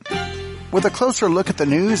with a closer look at the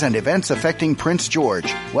news and events affecting Prince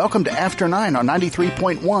George. Welcome to After 9 on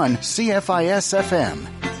 93.1 CFIS FM.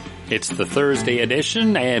 It's the Thursday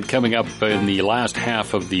edition, and coming up in the last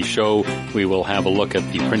half of the show, we will have a look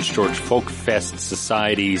at the Prince George Folk Fest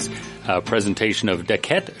Society's presentation of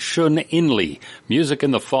Daket Shun Inli, Music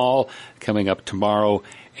in the Fall, coming up tomorrow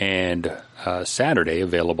and Saturday,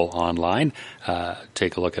 available online.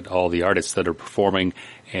 Take a look at all the artists that are performing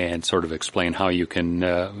and sort of explain how you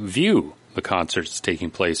can view the concerts taking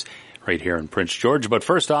place right here in Prince George. But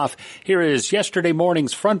first off, here is yesterday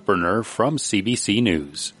morning's front burner from CBC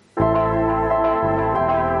News.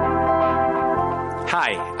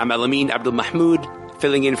 Hi, I'm Alamin Abdul Mahmoud,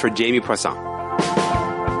 filling in for Jamie Poisson.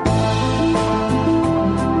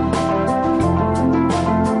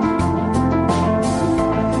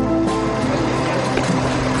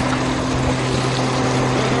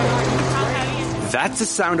 That's the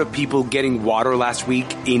sound of people getting water last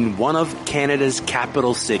week in one of Canada's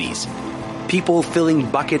capital cities. People filling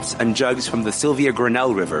buckets and jugs from the Sylvia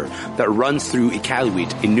Grinnell River that runs through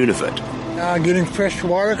Iqaluit in Nunavut. Getting fresh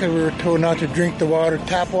water because we were told not to drink the water,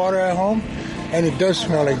 tap water at home, and it does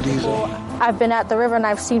smell like diesel. I've been at the river and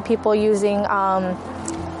I've seen people using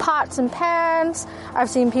pots and pans. I've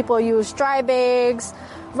seen people use dry bags,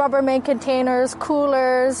 Rubbermaid containers,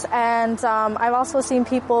 coolers, and I've also seen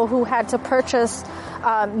people who had to purchase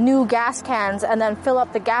new gas cans and then fill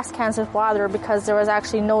up the gas cans with water because there was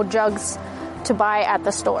actually no jugs to buy at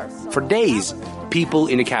the store. For days, people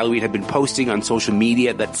in Iqaluit had been posting on social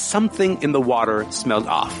media that something in the water smelled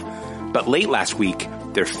off. But late last week,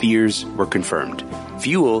 their fears were confirmed.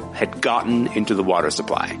 Fuel had gotten into the water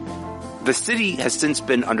supply. The city has since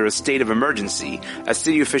been under a state of emergency as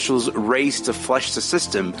city officials race to flush the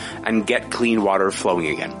system and get clean water flowing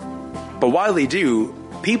again. But while they do,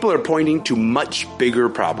 people are pointing to much bigger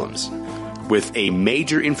problems, with a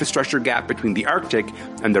major infrastructure gap between the Arctic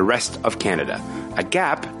and the rest of Canada, a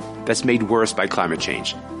gap that's made worse by climate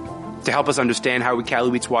change. To help us understand how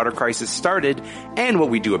Iqaluit's water crisis started and what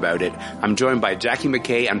we do about it, I'm joined by Jackie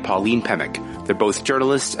McKay and Pauline Pemick. They're both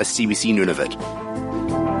journalists at CBC Nunavut.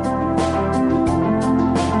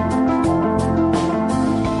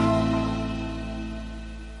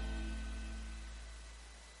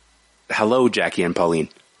 Hello, Jackie and Pauline.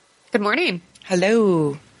 Good morning.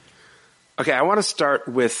 Hello. Okay, I want to start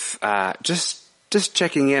with just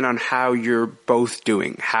checking in on how you're both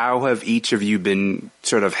doing. How have each of you been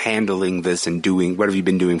sort of handling this and doing, what have you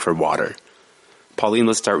been doing for water? Pauline,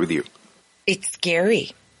 let's start with you. It's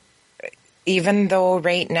scary. Even though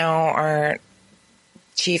right now our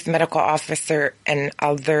chief medical officer and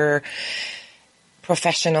other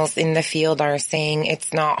professionals in the field are saying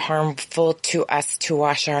it's not harmful to us to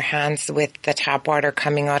wash our hands with the tap water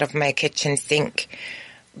coming out of my kitchen sink.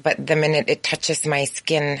 But the minute it touches my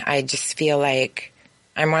skin, I just feel like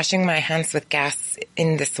I'm washing my hands with gas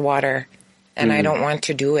in this water, and I don't want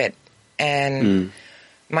to do it. And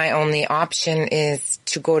my only option is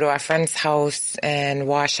to go to a friend's house and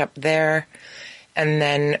wash up there. And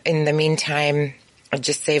then in the meantime,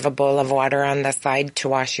 just save a bowl of water on the side to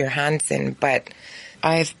wash your hands in. But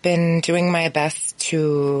I've been doing my best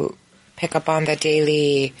to pick up on the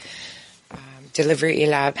daily delivery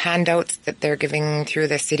lab handouts that they're giving through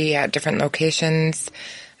the city at different locations.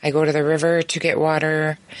 I go to the river to get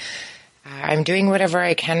water. I'm doing whatever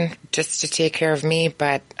I can just to take care of me,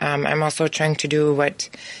 but I'm also trying to do what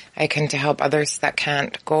I can to help others that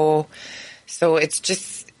can't go. So it's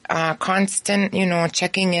just constant,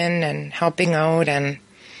 checking in and helping out and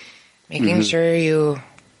making sure you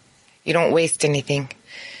don't waste anything.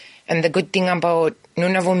 And the good thing about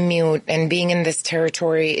Nunavummiut and being in this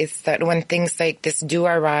territory is that when things like this do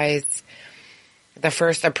arise, the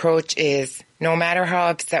first approach is no matter how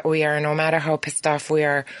upset we are, no matter how pissed off we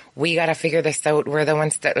are, we got to figure this out. We're the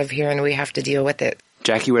ones that live here and we have to deal with it.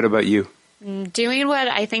 Jackie, what about you? Doing what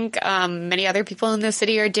I think many other people in the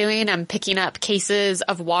city are doing. I'm picking up cases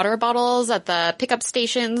of water bottles at the pickup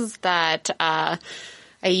stations that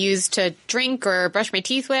I use to drink or brush my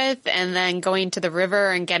teeth with, and then going to the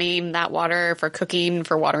river and getting that water for cooking,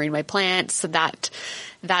 for watering my plants, that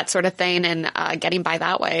sort of thing, and getting by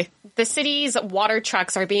that way. The city's water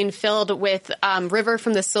trucks are being filled with river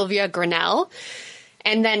from the Sylvia Grinnell,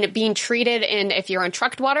 and then being treated in, if you're on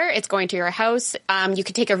trucked water, it's going to your house. You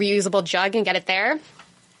can take a reusable jug and get it there.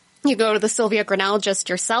 You go to the Sylvia Grinnell just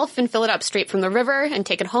yourself and fill it up straight from the river and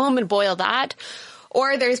take it home and boil that.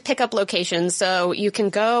 Or there's pickup locations. So you can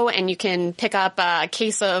go and you can pick up a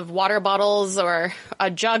case of water bottles or a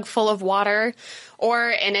jug full of water.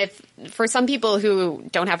 And if for some people who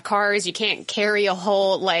don't have cars, you can't carry a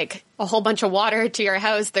whole bunch of water to your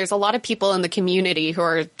house, there's a lot of people in the community who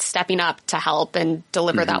are stepping up to help and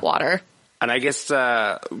deliver that water. And I guess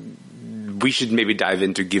we should maybe dive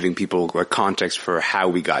into giving people a context for how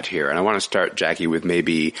we got here. And I want to start, Jackie, with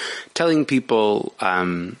maybe telling people,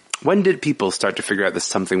 when did people start to figure out that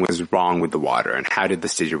something was wrong with the water, and how did the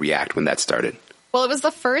city react when that started? Well, it was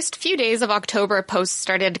the first few days of October posts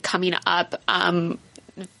started coming up.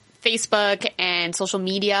 Facebook and social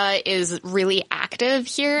media is really active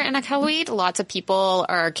here in Iqaluit. Lots of people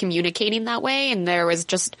are communicating that way, and there was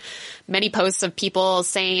just many posts of people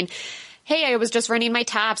saying, hey, I was just running my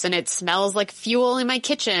taps and it smells like fuel in my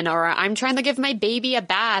kitchen, or I'm trying to give my baby a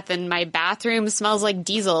bath and my bathroom smells like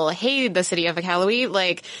diesel. Hey, the city of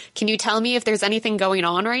Iqaluit, can you tell me if there's anything going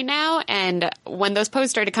on right now? And when those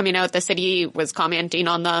posts started coming out, the city was commenting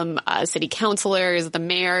on them, city councilors, the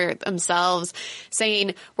mayor themselves,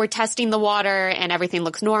 saying, we're testing the water and everything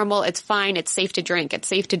looks normal. It's fine. It's safe to drink. It's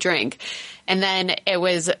safe to drink. And then it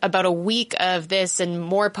was about a week of this and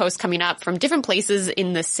more posts coming up from different places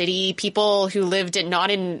in the city, people who lived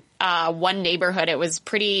not in one neighborhood. It was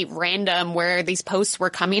pretty random where these posts were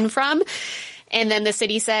coming from. And then the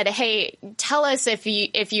city said, hey, tell us if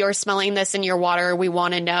you're smelling this in your water, we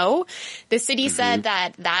want to know. The city said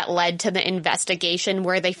that led to the investigation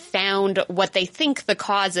where they found what they think the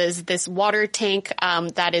cause is, this water tank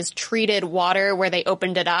that is treated water, where they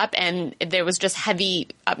opened it up and there was just heavy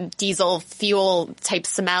diesel fuel type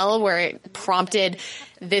smell where it prompted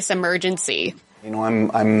this emergency.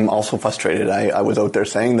 I'm also frustrated. I was out there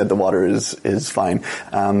saying that the water is fine.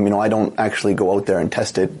 I don't actually go out there and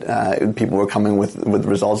test it. People were coming with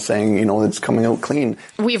results saying, it's coming out clean.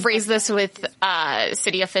 We've raised this with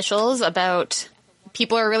city officials about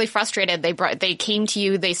people are really frustrated. They came to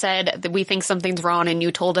you. They said that we think something's wrong and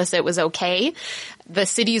you told us it was okay. The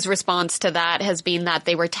city's response to that has been that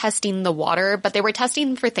they were testing the water, but they were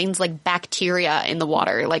testing for things like bacteria in the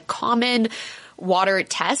water, like common water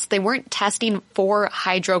tests. They weren't testing for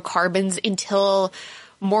hydrocarbons until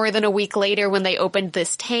more than a week later when they opened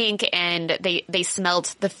this tank and they smelled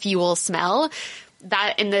the fuel smell.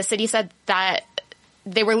 And the city said that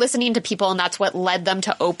they were listening to people and that's what led them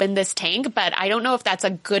to open this tank. But I don't know if that's a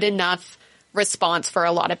good enough response for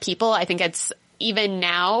a lot of people. I think it's even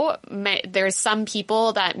now, there's some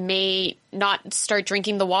people that may not start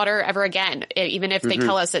drinking the water ever again, even if they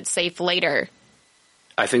tell us it's safe later.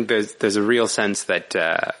 I think there's a real sense that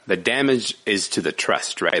the damage is to the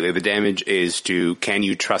trust, right? The damage is to, can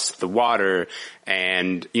you trust the water?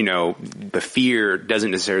 And, the fear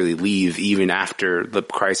doesn't necessarily leave even after the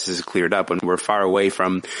crisis is cleared up, and we're far away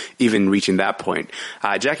from even reaching that point.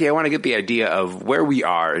 Jackie, I want to get the idea of where we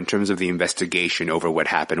are in terms of the investigation over what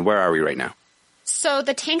happened. Where are we right now? So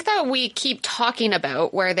the tank that we keep talking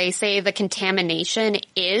about where they say the contamination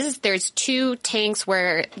is, there's two tanks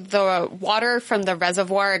where the water from the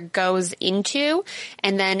reservoir goes into,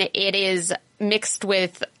 and then it is mixed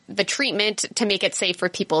with the treatment to make it safe for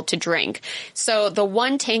people to drink. So the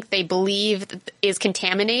one tank they believe is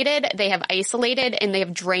contaminated, they have isolated and they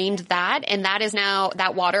have drained that, and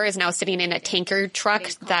that water is now sitting in a tanker truck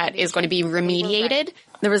that is going to be remediated.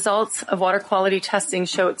 The results of water quality testing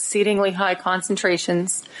show exceedingly high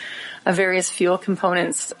concentrations of various fuel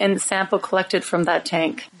components in the sample collected from that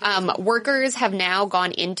tank. Workers have now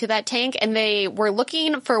gone into that tank and they were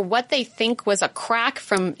looking for what they think was a crack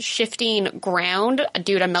from shifting ground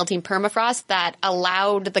due to melting permafrost that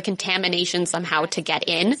allowed the contamination somehow to get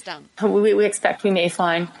in. We expect we may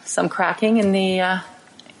find some cracking in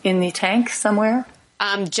the tank somewhere.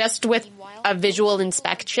 Just with a visual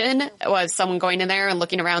inspection, was someone going in there and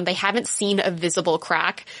looking around. They haven't seen a visible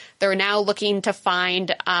crack. They're now looking to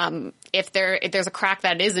find if there's a crack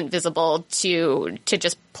that isn't visible to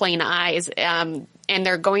just plain eyes. And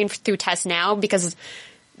they're going through tests now because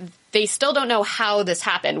they still don't know how this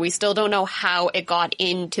happened. We still don't know how it got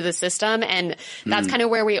into the system. And that's kind of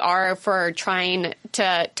where we are for trying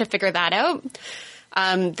to figure that out.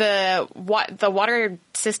 The water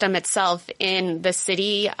system itself in the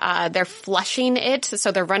city, they're flushing it.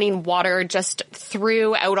 So they're running water just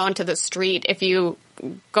through out onto the street. If you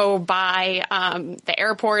go by, the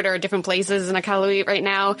airport or different places in Iqaluit right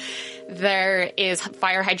now, there is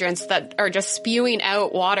fire hydrants that are just spewing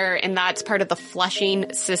out water, and that's part of the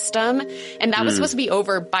flushing system. And that was supposed to be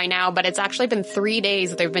over by now, but it's actually been 3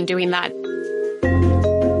 days they've been doing that.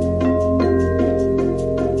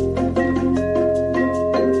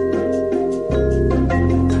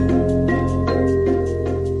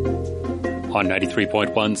 On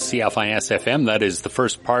 93.1 CFIS FM, that is the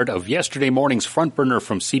first part of yesterday morning's Front Burner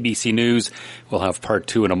from CBC News. We'll have part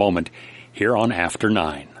 2 in a moment here on After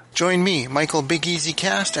 9. Join me, Michael Big Easy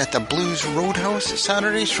Cast, at the Blues Roadhouse,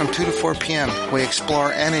 Saturdays from 2 to 4 p.m. We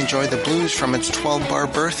explore and enjoy the blues from its 12-bar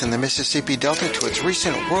birth in the Mississippi Delta to its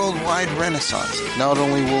recent worldwide renaissance. Not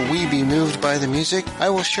only will we be moved by the music, I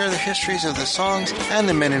will share the histories of the songs and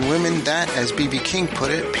the men and women that, as B.B. King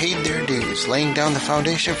put it, paid their dues, laying down the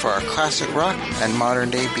foundation for our classic rock and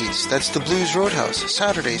modern-day beats. That's the Blues Roadhouse,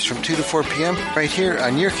 Saturdays from 2 to 4 p.m. right here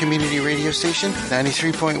on your community radio station,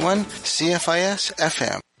 93.1 CFIS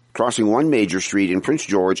FM. Crossing one major street in Prince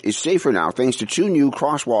George is safer now thanks to 2 new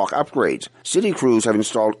crosswalk upgrades. City crews have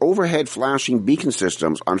installed overhead flashing beacon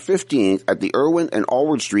systems on 15th at the Irwin and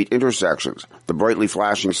Allward Street intersections. The brightly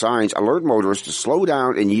flashing signs alert motorists to slow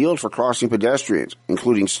down and yield for crossing pedestrians,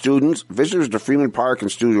 including students, visitors to Freeman Park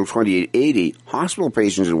and Studio 2880, hospital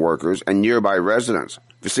patients and workers, and nearby residents.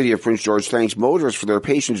 The City of Prince George thanks motorists for their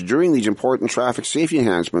patience during these important traffic safety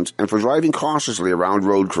enhancements and for driving cautiously around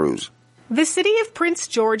road crews. The City of Prince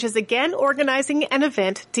George is again organizing an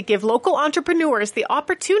event to give local entrepreneurs the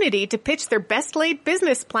opportunity to pitch their best-laid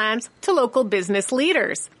business plans to local business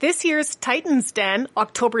leaders. This year's Titans Den,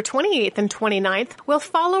 October 28th and 29th, will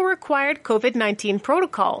follow required COVID-19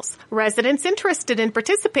 protocols. Residents interested in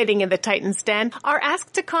participating in the Titans Den are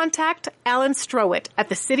asked to contact Alan Strowett at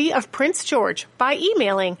the City of Prince George by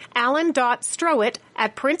emailing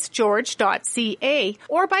alan.strowett@princegeorge.ca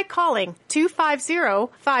or by calling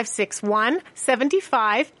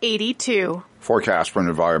 250-561-7582. Forecast from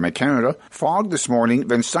Environment Canada. Fog this morning,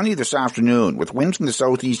 then sunny this afternoon, with winds from the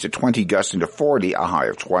southeast at 20 gusting to 40, a high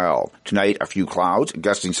of 12. Tonight, a few clouds,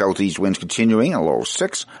 gusting southeast winds continuing, a low of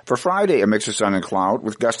 6. For Friday, a mix of sun and cloud,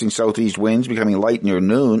 with gusting southeast winds becoming light near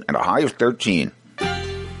noon, and a high of 13.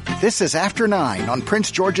 This is After 9 on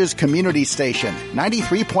Prince George's Community Station,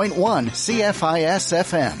 93.1 CFIS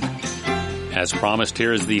FM. As promised,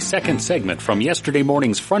 here is the second segment from yesterday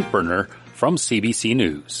morning's Front Burner from CBC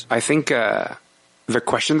News. I think the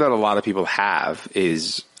question that a lot of people have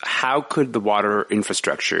is, how could the water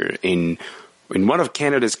infrastructure in one of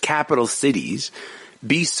Canada's capital cities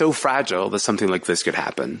be so fragile that something like this could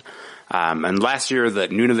happen? And last year, the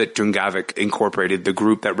Nunavut Tungavik Incorporated, the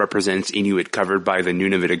group that represents Inuit covered by the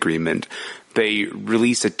Nunavut Agreement, they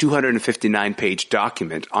released a 259-page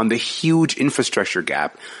document on the huge infrastructure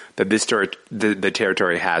gap that the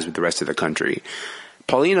territory has with the rest of the country.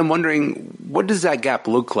 Pauline, I'm wondering, what does that gap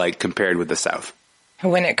look like compared with the South?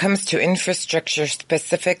 When it comes to infrastructure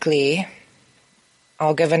specifically,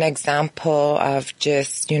 I'll give an example of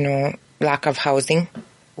just, lack of housing.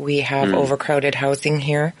 We have overcrowded housing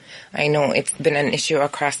here. I know it's been an issue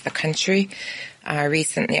across the country,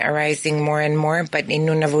 recently arising more and more, but in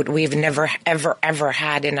Nunavut, we've never, ever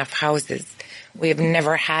had enough houses. We've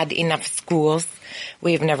never had enough schools.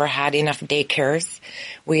 We've never had enough daycares.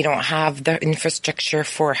 We don't have the infrastructure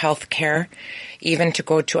for health care, even to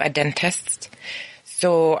go to a dentist.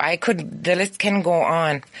 So the list can go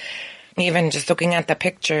on. Even just looking at the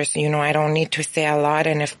pictures, I don't need to say a lot.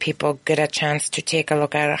 And if people get a chance to take a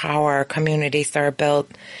look at how our communities are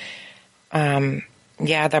built,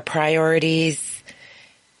 the priorities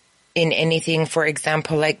in anything, for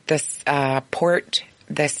example, like this port,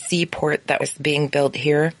 the seaport that was being built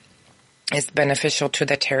here, is beneficial to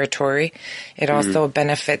the territory. It also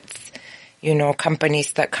benefits,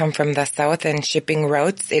 companies that come from the south and shipping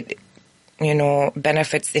routes. It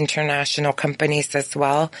benefits international companies as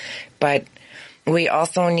well. But we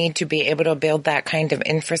also need to be able to build that kind of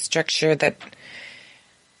infrastructure that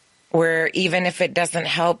where even if it doesn't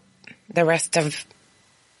help the rest of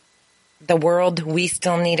the world, we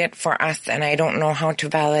still need it for us. And I don't know how to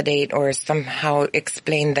validate or somehow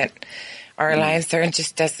explain that our lives are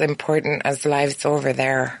just as important as lives over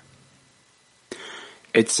there.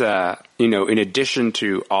 It's, in addition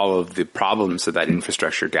to all of the problems that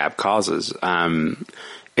infrastructure gap causes,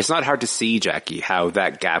 it's not hard to see, Jackie, how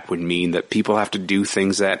that gap would mean that people have to do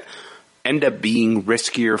things that end up being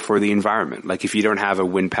riskier for the environment. Like if you don't have a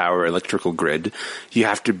wind power electrical grid, you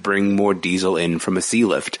have to bring more diesel in from a sea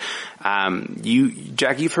lift.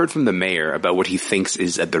 Jackie, you've heard from the mayor about what he thinks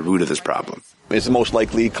is at the root of this problem. It's most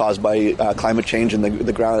likely caused by climate change and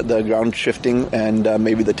the ground shifting and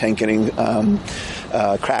maybe the tank getting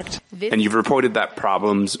cracked. And you've reported that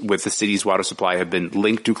problems with the city's water supply have been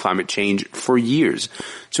linked to climate change for years.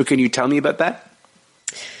 So can you tell me about that?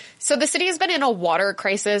 So the city has been in a water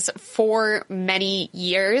crisis for many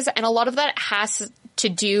years, and a lot of that has to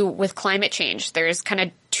do with climate change. There's kind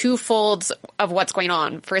of two folds of what's going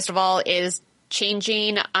on. First of all is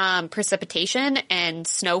changing precipitation and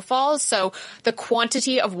snowfall. So the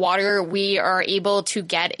quantity of water we are able to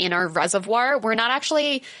get in our reservoir, we're not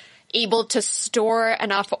actually able to store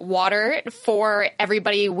enough water for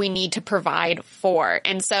everybody we need to provide for.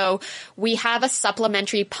 And so we have a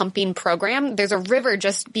supplementary pumping program. There's a river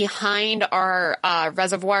just behind our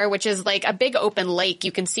reservoir, which is like a big open lake.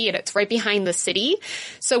 You can see it. It's right behind the city.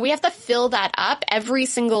 So we have to fill that up every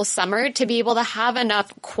single summer to be able to have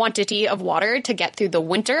enough quantity of water to get through the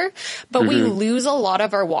winter. But we lose a lot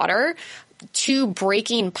of our water to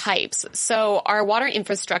breaking pipes. So our water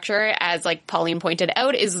infrastructure, as like Pauline pointed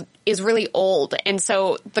out, is really old. And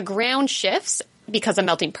so the ground shifts because of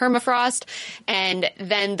melting permafrost, and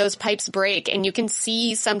then those pipes break. And you can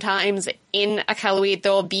see sometimes in Iqaluit,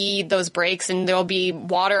 there'll be those breaks and there'll be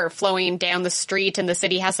water flowing down the street and the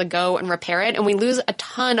city has to go and repair it. And we lose a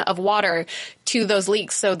ton of water to those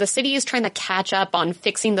leaks. So the city is trying to catch up on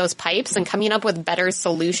fixing those pipes and coming up with better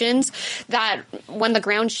solutions that when the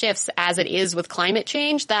ground shifts, as it is with climate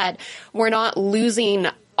change, that we're not losing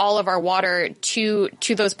all of our water to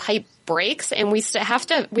those pipe breaks. And we have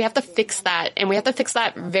to fix that, and we have to fix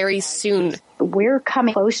that very soon. We're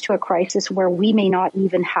coming close to a crisis where we may not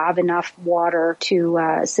even have enough water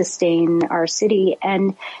to sustain our city.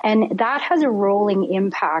 And that has a rolling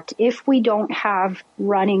impact. If we don't have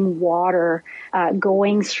running water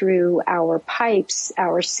going through our pipes,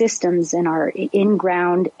 our systems, and our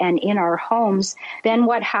in-ground and in our homes, then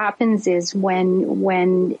what happens is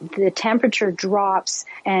when the temperature drops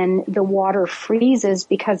and the water freezes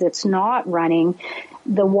because it's not running,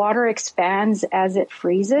 the water expands as it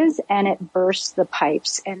freezes and it bursts the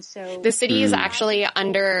pipes. And so the city is actually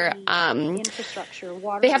under infrastructure.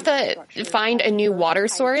 They have to find a new water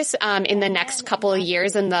source in the next couple of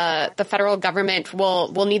years, and the federal government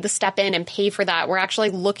will need to step in and pay for that. We're actually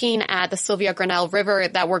looking at the Sylvia Grinnell River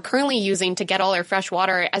that we're currently using to get all our fresh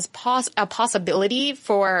water as a possibility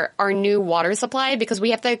for our new water supply, because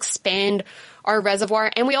we have to expand our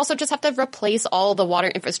reservoir, and we also just have to replace all the water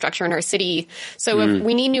infrastructure in our city. So if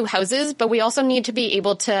we need new houses, but we also need to be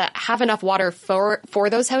able to have enough water for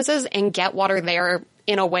those houses and get water there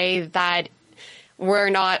in a way that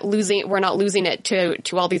we're not losing it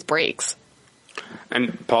to all these breaks.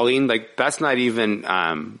 And Pauline, like, that's not even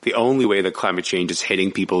the only way that climate change is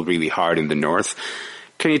hitting people really hard in the north.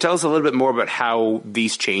 Can you tell us a little bit more about how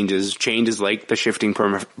these changes like the shifting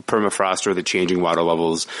permafrost or the changing water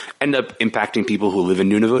levels, end up impacting people who live in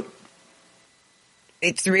Nunavut?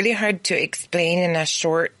 It's really hard to explain in a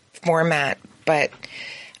short format, but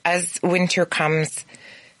as winter comes,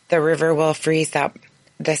 the river will freeze up.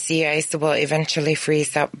 The sea ice will eventually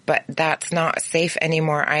freeze up, but that's not safe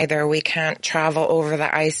anymore either. We can't travel over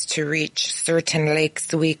the ice to reach certain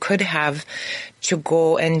lakes. We could have to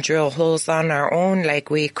go and drill holes on our own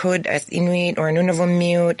like we could as Inuit or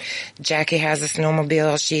Nunavummiut. Jackie has a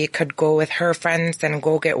snowmobile. She could go with her friends and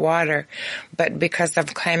go get water. But because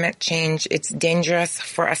of climate change, it's dangerous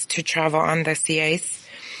for us to travel on the sea ice,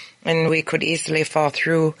 and we could easily fall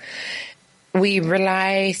through. We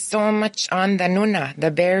rely so much on the nuna,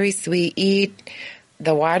 the berries we eat,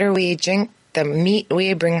 the water we drink, the meat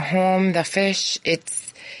we bring home, the fish.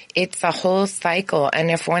 It's a whole cycle.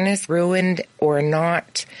 And if one is ruined or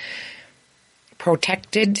not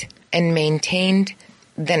protected and maintained,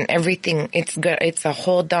 then everything, it's a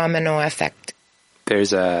whole domino effect.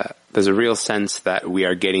 There's a real sense that we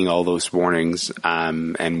are getting all those warnings,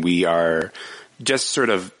 and we are just sort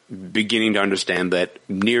of beginning to understand that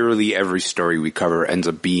nearly every story we cover ends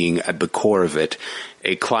up being at the core of it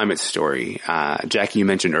a climate story. Jackie, you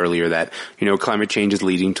mentioned earlier that, climate change is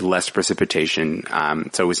leading to less precipitation.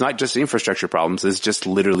 So it's not just infrastructure problems, it's just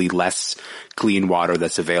literally less clean water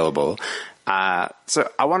that's available. So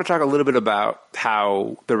I want to talk a little bit about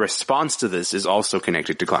how the response to this is also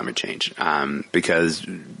connected to climate change, because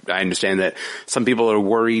I understand that some people are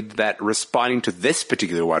worried that responding to this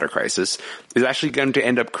particular water crisis is actually going to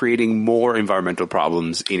end up creating more environmental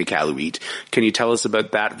problems in Iqaluit. Can you tell us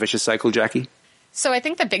about that vicious cycle, Jackie? So I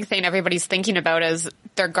think the big thing everybody's thinking about as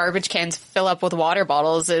their garbage cans fill up with water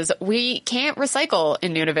bottles is we can't recycle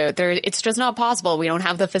in Nunavut. It's just not possible. We don't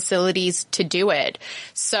have the facilities to do it.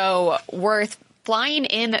 So we're flying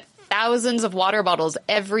in thousands of water bottles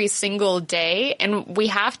every single day, and we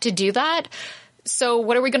have to do that. So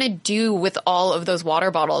what are we going to do with all of those water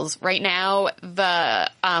bottles? Right now, the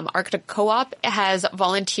Arctic Co-op has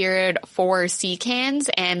volunteered for sea cans,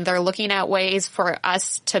 and they're looking at ways for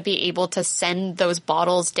us to be able to send those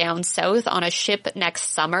bottles down south on a ship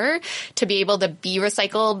next summer to be able to be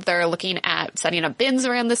recycled. They're looking at setting up bins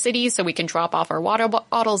around the city so we can drop off our water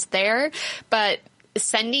bottles there. But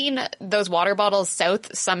sending those water bottles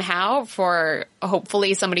south somehow for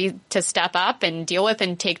hopefully somebody to step up and deal with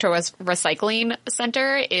and take to a recycling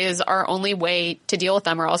center is our only way to deal with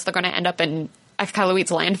them, or else they're going to end up in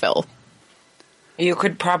Iqaluit's landfill. You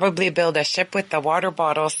could probably build a ship with the water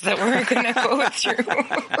bottles that we're going to go through.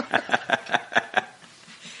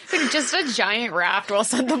 Just a giant raft will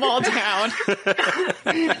send them all down.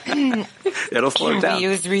 It'll float down.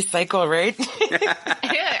 Reuse, recycle, right?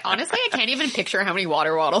 Honestly, I can't even picture how many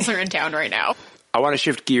water bottles are in town right now. I want to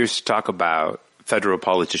shift gears to talk about federal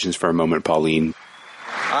politicians for a moment, Pauline.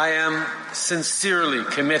 I am sincerely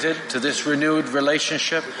committed to this renewed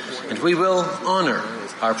relationship, and we will honor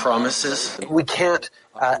our promises. We can't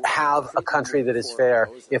have a country that is fair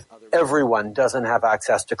if everyone doesn't have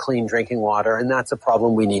access to clean drinking water, and that's a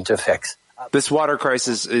problem we need to fix. This water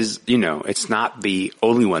crisis is, it's not the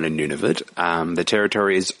only one in Nunavut. The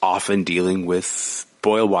territory is often dealing with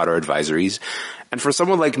boil water advisories. And for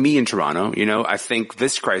someone like me in Toronto, I think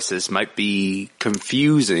this crisis might be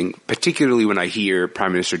confusing, particularly when I hear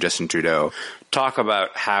Prime Minister Justin Trudeau talk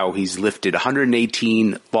about how he's lifted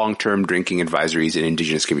 118 long-term drinking advisories in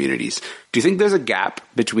Indigenous communities. Do you think there's a gap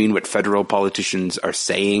between what federal politicians are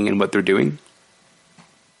saying and what they're doing?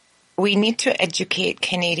 We need to educate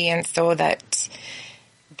Canadians so that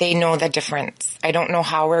they know the difference. I don't know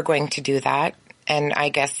how we're going to do that. And I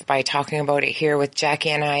guess by talking about it here with Jackie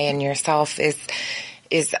and I and yourself is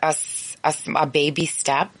us a baby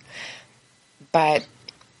step. But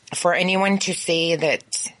for anyone to say that,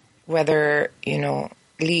 whether,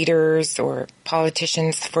 leaders or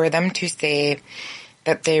politicians, for them to say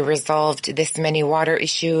that they resolved this many water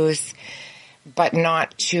issues, but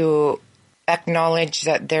not to acknowledge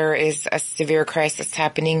that there is a severe crisis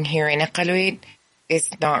happening here in Iqaluit is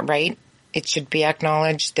not right. It should be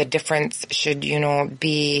acknowledged. The difference should,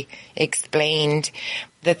 be explained.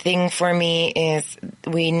 The thing for me is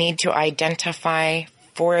we need to identify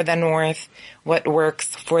for the North what works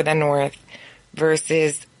for the North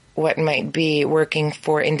versus what might be working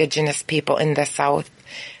for Indigenous people in the South,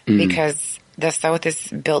 because the South is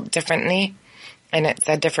built differently and it's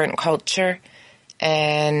a different culture.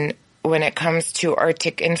 And when it comes to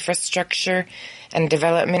Arctic infrastructure and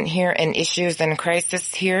development here and issues and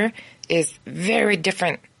crisis here is very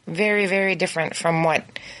different, very, very different from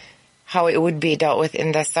how it would be dealt with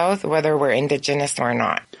in the South, whether we're Indigenous or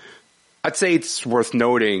not. I'd say it's worth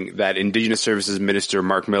noting that Indigenous Services Minister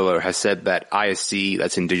Mark Miller has said that ISC,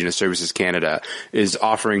 that's Indigenous Services Canada, is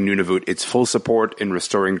offering Nunavut its full support in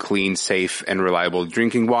restoring clean, safe, and reliable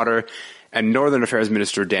drinking water. And Northern Affairs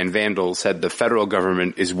Minister Dan Vandal said the federal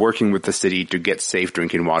government is working with the city to get safe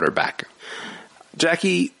drinking water back.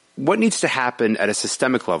 Jackie, what needs to happen at a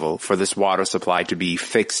systemic level for this water supply to be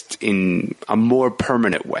fixed in a more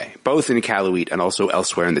permanent way, both in Iqaluit and also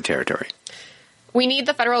elsewhere in the territory? We need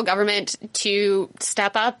the federal government to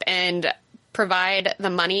step up and provide the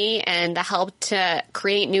money and the help to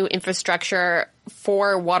create new infrastructure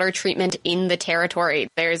for water treatment in the territory.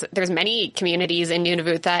 There's many communities in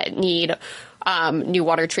Nunavut that need new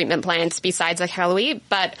water treatment plants besides Iqaluit,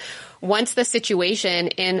 but once the situation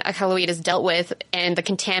in Iqaluit is dealt with and the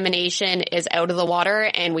contamination is out of the water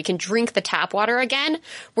and we can drink the tap water again,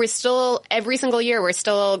 every single year, we're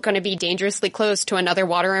still going to be dangerously close to another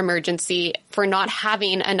water emergency for not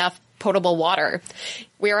having enough potable water.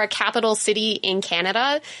 We are a capital city in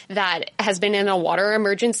Canada that has been in a water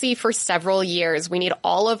emergency for several years. We need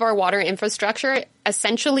all of our water infrastructure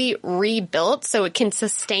essentially rebuilt so it can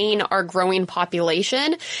sustain our growing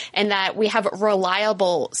population and that we have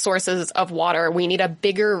reliable sources of water. We need a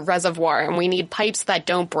bigger reservoir and we need pipes that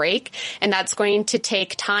don't break, and that's going to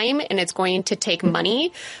take time and it's going to take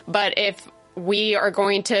money. But if we are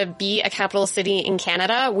going to be a capital city in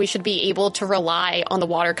Canada, we should be able to rely on the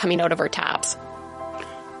water coming out of our taps.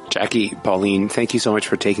 Jackie, Pauline, thank you so much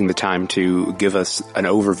for taking the time to give us an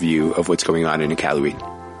overview of what's going on in Iqaluit.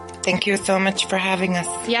 Thank you so much for having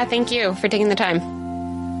us. Yeah, thank you for taking the time.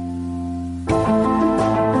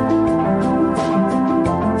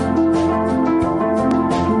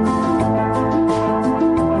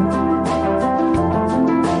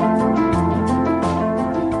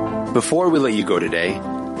 Before we let you go today,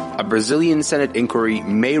 a Brazilian Senate inquiry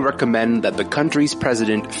may recommend that the country's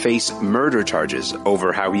president face murder charges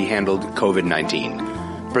over how he handled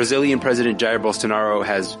COVID-19. Brazilian President Jair Bolsonaro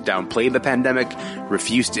has downplayed the pandemic,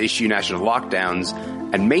 refused to issue national lockdowns,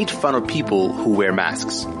 and made fun of people who wear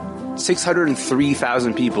masks.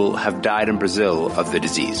 603,000 people have died in Brazil of the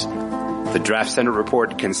disease. The draft Senate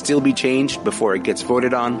report can still be changed before it gets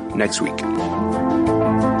voted on next week.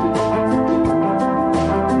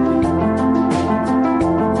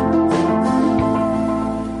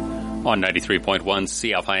 On 93.1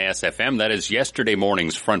 CFIS FM, that is yesterday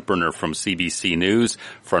morning's Front Burner from CBC News.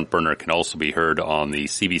 Front Burner can also be heard on the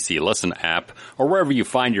CBC Listen app or wherever you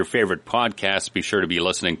find your favorite podcasts. Be sure to be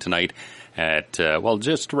listening tonight at,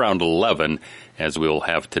 just around 11, as we will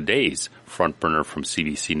have today's Front Burner from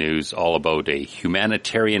CBC News, all about a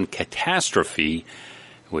humanitarian catastrophe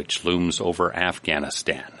which looms over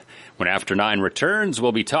Afghanistan. When After 9 returns,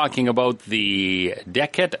 we'll be talking about the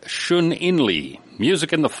Deket Shun Inli,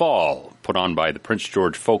 Music in the Fall, put on by the Prince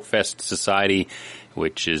George Folk Fest Society,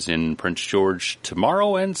 which is in Prince George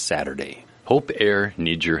tomorrow and Saturday. Hope Air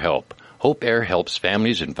needs your help. Hope Air helps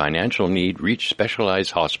families in financial need reach specialized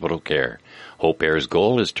hospital care. Hope Air's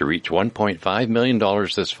goal is to reach $1.5 million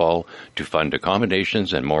this fall to fund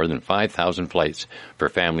accommodations and more than 5,000 flights for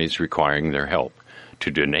families requiring their help. To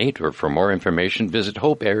donate or for more information, visit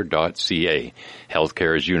hopeair.ca.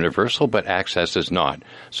 Healthcare is universal, but access is not.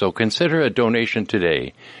 So consider a donation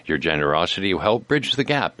today. Your generosity will help bridge the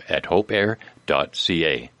gap at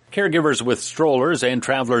hopeair.ca. Caregivers with strollers and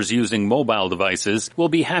travelers using mobile devices will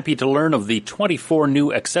be happy to learn of the 24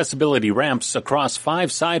 new accessibility ramps across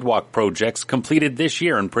 5 sidewalk projects completed this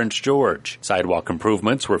year in Prince George. Sidewalk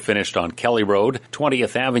improvements were finished on Kelly Road,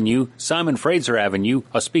 20th Avenue, Simon Fraser Avenue,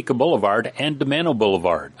 Ospika Boulevard, and Domano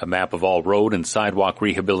Boulevard. A map of all road and sidewalk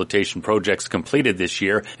rehabilitation projects completed this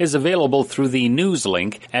year is available through the news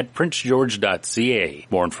link at princegeorge.ca.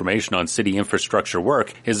 More information on city infrastructure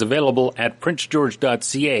work is available at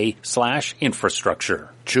princegeorge.ca/infrastructure.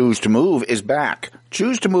 Choose to Move is back.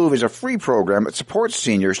 Choose to Move is a free program that supports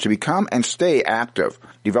seniors to become and stay active.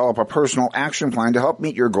 Develop a personal action plan to help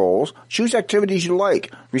meet your goals, choose activities you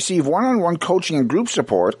like, receive one-on-one coaching and group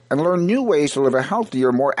support, and learn new ways to live a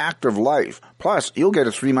healthier, more active life. Plus, you'll get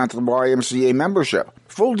a 3-month YMCA membership.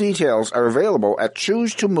 Full details are available at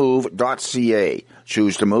choosetomove.ca.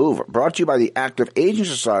 Choose to Move, brought to you by the Active Aging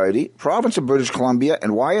Society, Province of British Columbia,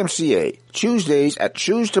 and YMCA. Tuesdays at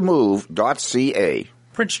choosetomove.ca.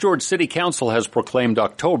 Prince George City Council has proclaimed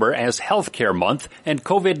October as Healthcare Month and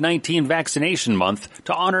COVID-19 Vaccination Month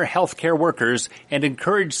to honor healthcare workers and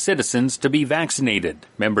encourage citizens to be vaccinated.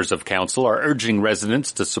 Members of Council are urging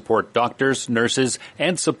residents to support doctors, nurses,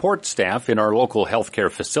 and support staff in our local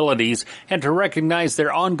healthcare facilities and to recognize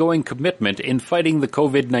their ongoing commitment in fighting the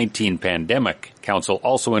COVID-19 pandemic. Council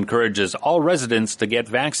also encourages all residents to get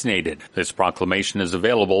vaccinated. This proclamation is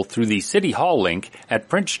available through the City Hall link at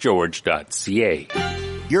princegeorge.ca.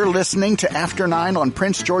 You're listening to After 9 on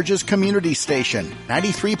Prince George's community station,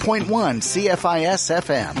 93.1 CFIS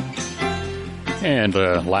FM. And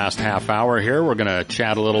last half hour here, we're going to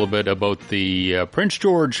chat a little bit about the Prince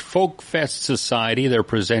George Folk Fest Society. They're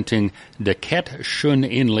presenting Deket Shun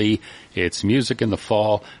Inli. It's Music in the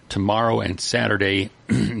Fall tomorrow and Saturday.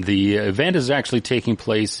 The event is actually taking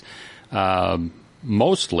place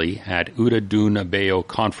mostly at Uda Bayo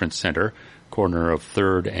Conference Center, corner of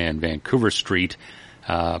 3rd and Vancouver Street.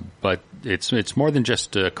 But it's more than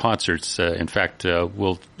just concerts. In fact,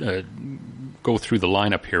 we'll go through the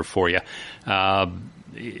lineup here for you. The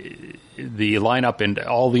lineup and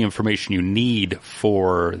all the information you need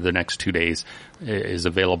for the next 2 days is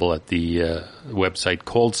available at the website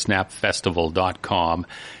coldsnapfestival.com.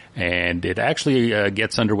 And it actually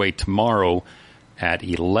gets underway tomorrow at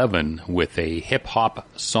 11 with a hip-hop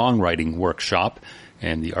songwriting workshop.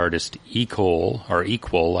 And the artist Equal, will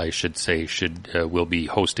be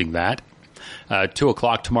hosting that. 2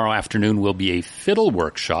 o'clock tomorrow afternoon will be a fiddle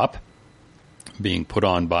workshop being put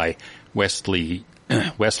on by Wesley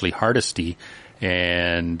Hardesty,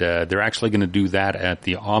 and they're actually going to do that at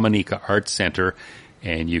the Omanika Arts Center.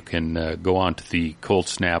 And you can go on to the Cold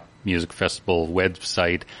Snap Music Festival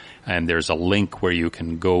website, and there's a link where you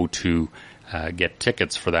can go to get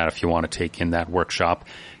tickets for that if you want to take in that workshop.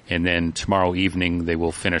 And then tomorrow evening, they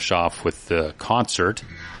will finish off with the concert.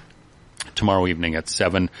 Tomorrow evening at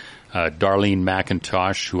 7, Darlene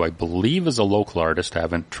McIntosh, who I believe is a local artist. I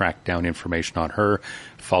haven't tracked down information on her.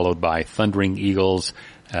 Followed by Thundering Eagles,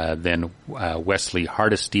 then Wesley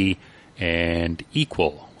Hardesty, and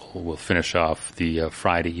Equal will finish off the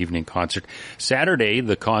Friday evening concert. Saturday,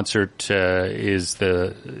 the concert is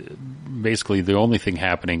basically the only thing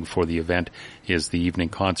happening for the event is the evening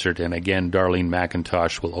concert. And again, Darlene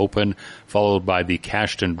McIntosh will open, followed by the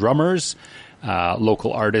Cashton Drummers,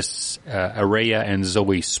 local artists Araya and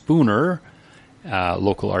Zoe Spooner,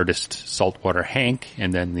 local artist Saltwater Hank,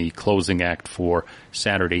 and then the closing act for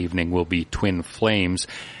Saturday evening will be Twin Flames.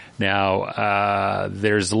 Now,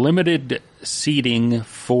 there's limited seating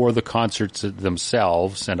for the concerts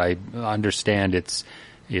themselves, and I understand it's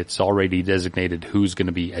already designated who's going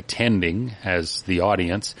to be attending as the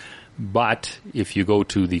audience, But if you go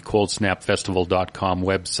to the coldsnapfestival.com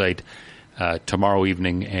website tomorrow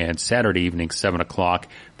evening and Saturday evening, 7 o'clock,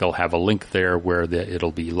 they'll have a link there where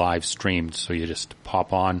it'll be live streamed. So you just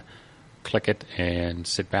pop on, click it, and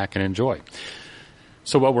sit back and enjoy.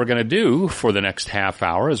 So what we're going to do for the next half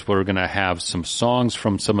hour is we're going to have some songs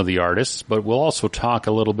from some of the artists, but we'll also talk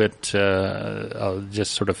a little bit,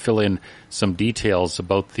 just sort of fill in some details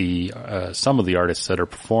about some of the artists that are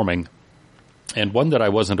performing. And one that I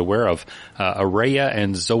wasn't aware of, Araya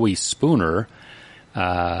and Zoe Spooner,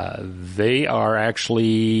 they are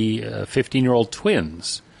actually 15-year-old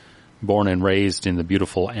twins, born and raised in the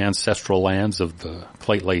beautiful ancestral lands of the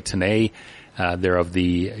Lheidli T'enneh. They're of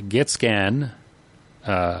the Gitskan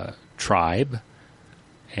tribe,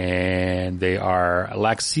 and they are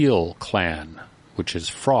Laxil clan, which is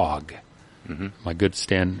frog. Mm-hmm. My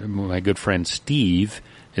good friend Steve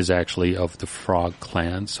is actually of the Frog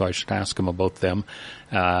clan, so I should ask him about them.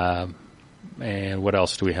 And what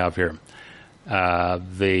else do we have here?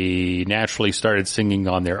 They naturally started singing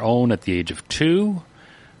on their own at the age of 2.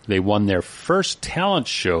 They won their first talent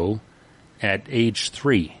show at age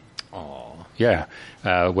 3. Oh, yeah,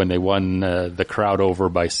 when they won the crowd over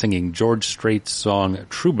by singing George Strait's song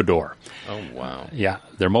Troubadour. Oh, wow. Yeah,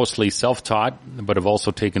 they're mostly self-taught, but have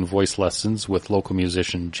also taken voice lessons with local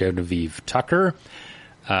musician Genevieve Tucker.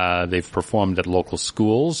 They've performed at local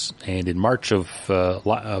schools, and in March of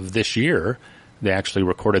this year, they actually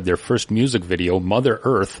recorded their first music video, Mother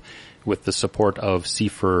Earth, with the support of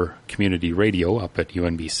Seafer Community Radio up at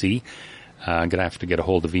UNBC. I'm going to have to get a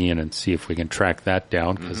hold of Ian and see if we can track that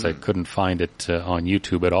down, because I couldn't find it on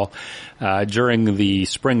YouTube at all. During the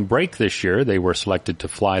spring break this year, they were selected to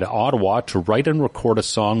fly to Ottawa to write and record a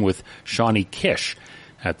song with Shawnee Kish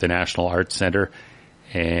at the National Arts Centre.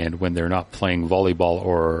 And when they're not playing volleyball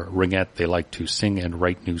or ringette, they like to sing and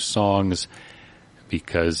write new songs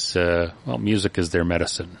because, music is their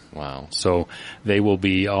medicine. Wow. So they will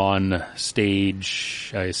be on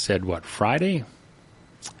stage, I said, Friday?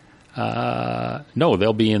 No,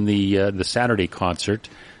 they'll be in the Saturday concert,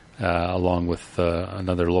 along with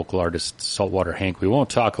another local artist, Saltwater Hank. We won't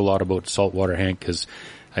talk a lot about Saltwater Hank because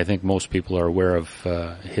I think most people are aware of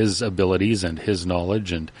his abilities and his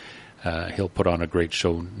knowledge, and he'll put on a great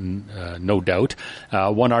show, no doubt.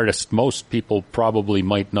 One artist most people probably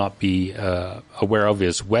might not be aware of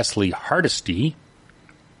is Wesley Hardesty,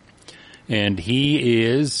 and he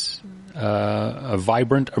is a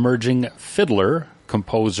vibrant, emerging fiddler,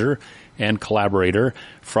 composer, and collaborator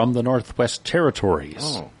from the Northwest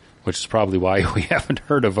Territories, which is probably why we haven't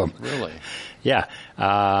heard of him. Really? Yeah.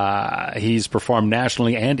 He's performed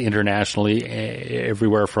nationally and internationally,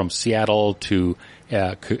 everywhere from Seattle to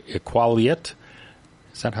Iqaluit.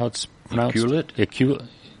 Is that how it's pronounced? Iqaluit?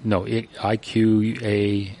 No,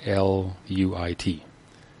 Iqaluit.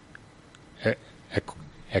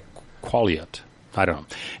 Iqaluit. I don't know.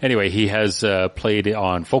 Anyway, he has played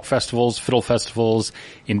on folk festivals, fiddle festivals,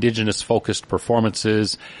 indigenous-focused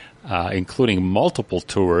performances, including multiple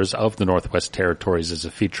tours of the Northwest Territories as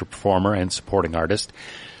a feature performer and supporting artist.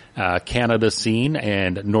 Canada scene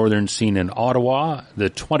and Northern scene in Ottawa, the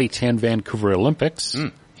 2010 Vancouver Olympics.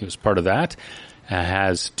 He was part of that.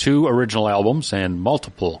 Has 2 original albums and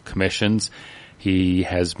multiple commissions. He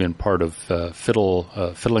has been part of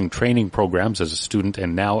fiddling training programs as a student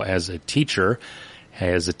and now as a teacher.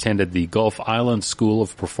 Has attended the Gulf Island School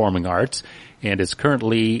of Performing Arts and is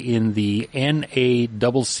currently in the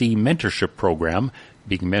NACC mentorship program,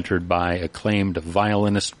 being mentored by acclaimed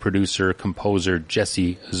violinist, producer, composer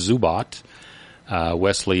Jesse Zubat.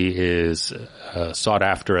 Wesley is sought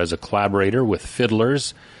after as a collaborator with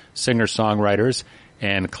fiddlers, singer-songwriters,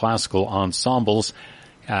 and classical ensembles.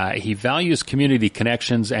 He values community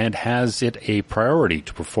connections and has it a priority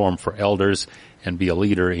to perform for elders and be a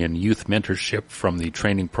leader in youth mentorship from the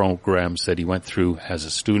training programs that he went through as a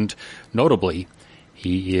student. Notably,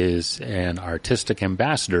 he is an artistic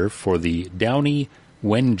ambassador for the Downey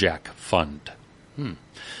Wenjack Fund.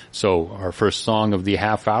 So our first song of the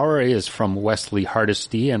half hour is from Wesley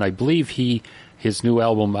Hardesty, and I believe his new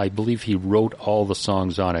album, I believe he wrote all the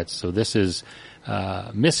songs on it. So this is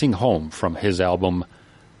Missing Home from his album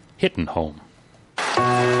Hittin' Home.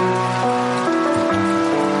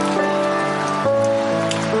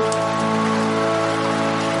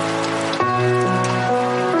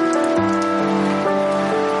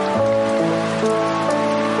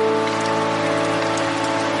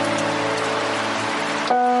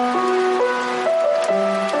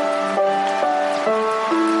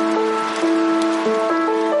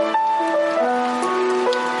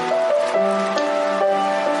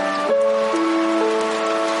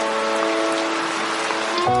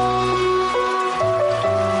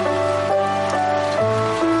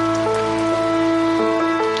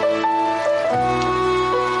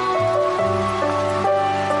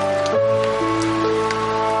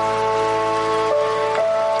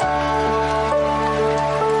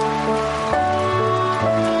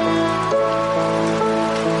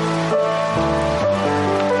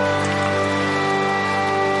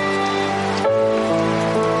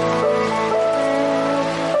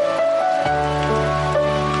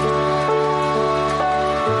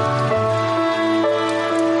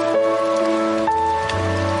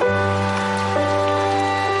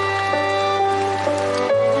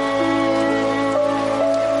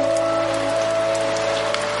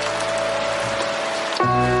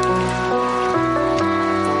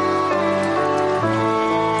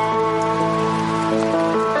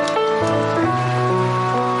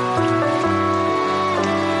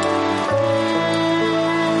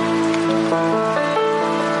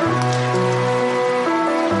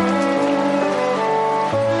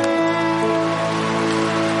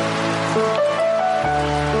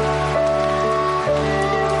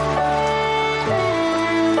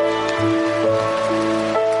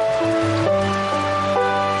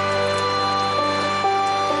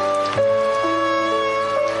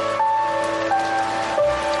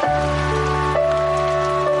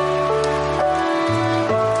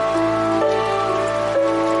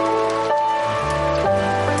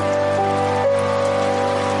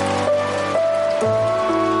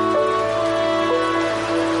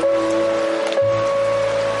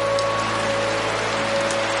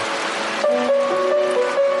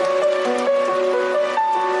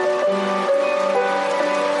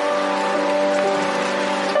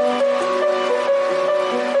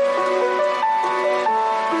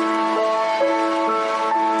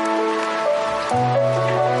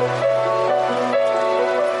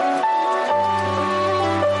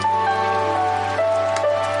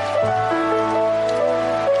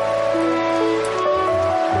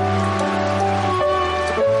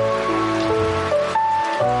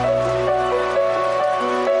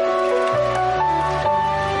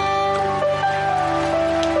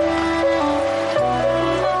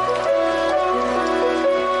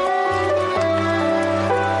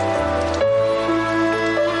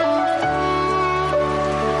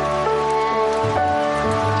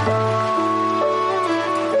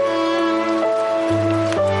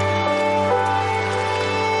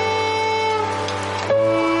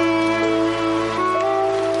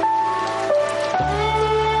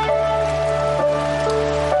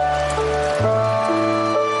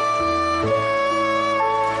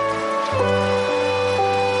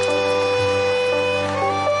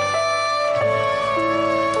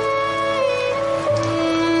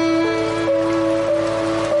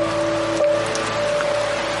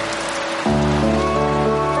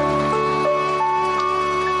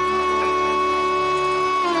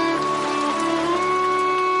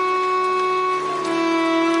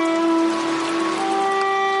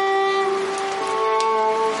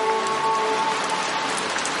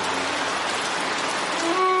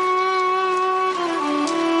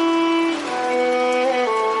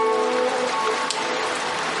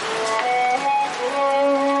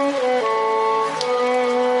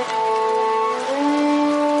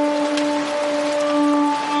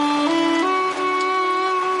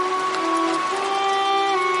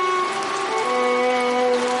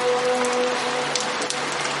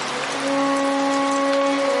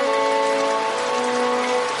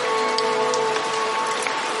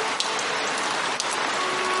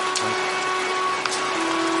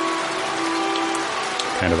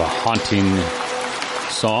 kind of a haunting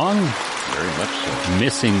song. Very much so.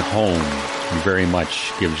 Missing Home very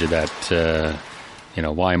much gives you that,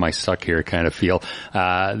 why am I stuck here kind of feel.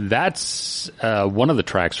 That's one of the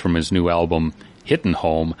tracks from his new album, Hittin'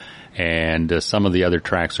 Home, and some of the other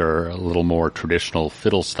tracks are a little more traditional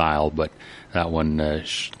fiddle style, but that one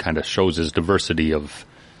kind of shows his diversity of...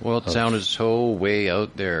 Well, it sounded so way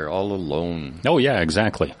out there, all alone. Oh, yeah,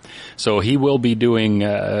 exactly. So he will be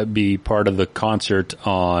be part of the concert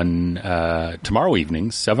on tomorrow evening,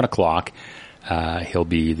 7 o'clock. He'll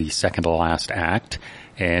be the second to last act.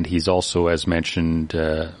 And he's also, as mentioned,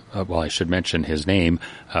 I should mention his name,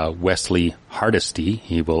 Wesley Hardesty.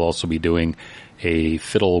 He will also be doing a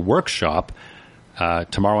fiddle workshop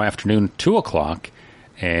tomorrow afternoon, 2 o'clock.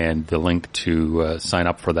 And the link to sign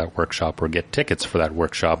up for that workshop or get tickets for that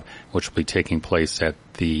workshop, which will be taking place at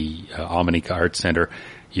the Ominika Arts Center,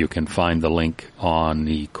 you can find the link on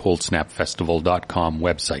the coldsnapfestival.com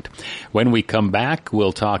website. When we come back,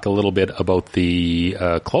 we'll talk a little bit about the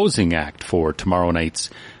closing act for tomorrow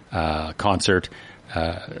night's concert.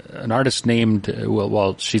 An artist named,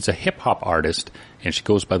 she's a hip-hop artist, and she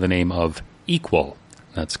goes by the name of Equal.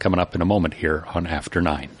 That's coming up in a moment here on After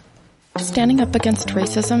 9. Standing up against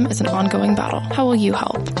racism is an ongoing battle. How will you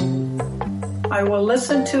help? I will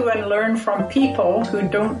listen to and learn from people who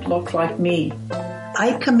don't look like me.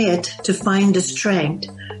 I commit to find the strength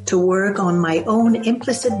to work on my own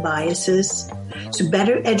implicit biases, to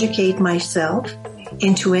better educate myself,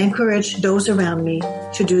 and to encourage those around me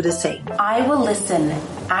to do the same. I will listen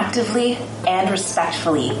actively and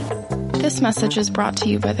respectfully. This message is brought to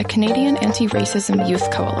you by the Canadian Anti-Racism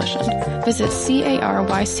Youth Coalition. Visit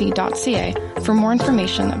caryc.ca for more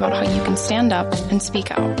information about how you can stand up and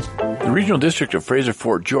speak out. The Regional District of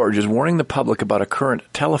Fraser-Fort George is warning the public about a current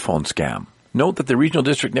telephone scam. Note that the Regional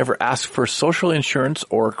District never asks for social insurance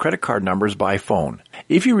or credit card numbers by phone.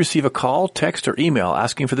 If you receive a call, text, or email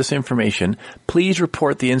asking for this information, please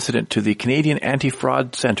report the incident to the Canadian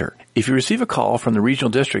Anti-Fraud Centre. If you receive a call from the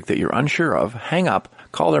Regional District that you're unsure of, hang up,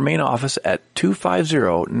 call their main office at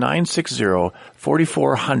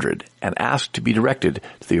 250-960-4400 and ask to be directed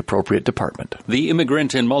to the appropriate department. The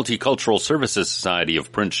Immigrant and Multicultural Services Society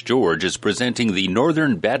of Prince George is presenting the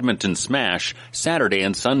Northern Badminton Smash Saturday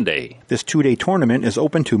and Sunday. This two-day tournament is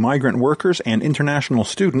open to migrant workers and international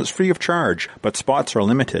students free of charge, but spots are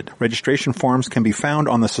limited. Registration forms can be found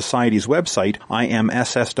on the Society's website,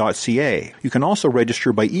 imss.ca. You can also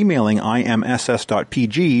register by emailing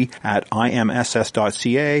imss.pg at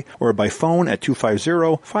imss.ca or by phone at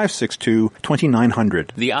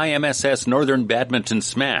 250-562-2900. The IMSS Northern Badminton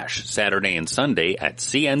Smash, Saturday and Sunday at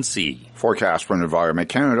CNC. Forecast from Environment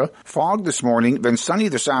Canada. Fog this morning, then sunny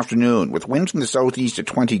this afternoon, with winds from the southeast at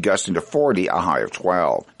 20 gusting to 40, a high of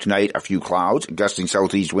 12. Tonight, a few clouds, gusting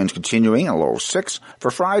southeast winds continuing, a low of 6.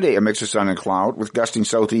 For Friday, a mix of sun and cloud, with gusting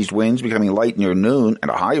southeast winds becoming light near noon, and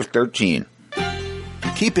a high of 13.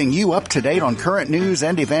 Keeping you up to date on current news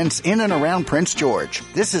and events in and around Prince George.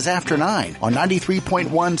 This is After 9 on 93.1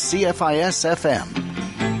 CFIS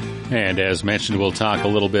FM. And as mentioned, we'll talk a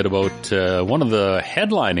little bit about one of the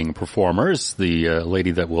headlining performers, the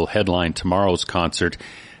lady that will headline tomorrow's concert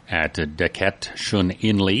at Daquette Shun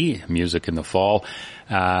Inlee, Music in the Fall.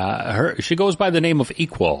 She goes by the name of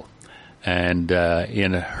Equal. And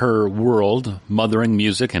in her world, mothering,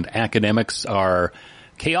 music, and academics are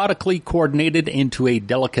chaotically coordinated into a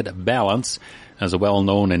delicate balance. As a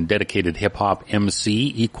well-known and dedicated hip-hop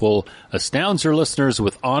MC, Equal astounds her listeners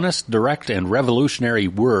with honest, direct, and revolutionary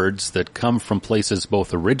words that come from places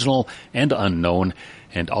both original and unknown,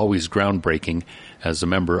 and always groundbreaking. As a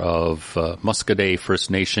member of Muscogee First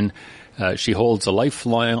Nation, she holds a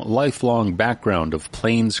lifelong background of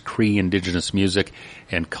Plains Cree Indigenous music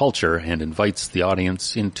and culture, and invites the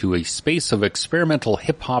audience into a space of experimental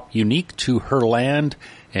hip-hop unique to her land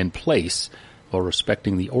and place, while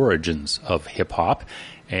respecting the origins of hip-hop.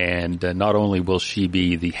 And not only will she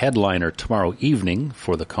be the headliner tomorrow evening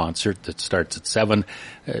for the concert that starts at 7,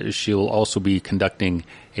 she'll also be conducting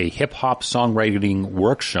a hip-hop songwriting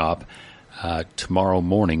workshop tomorrow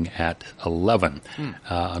morning at 11.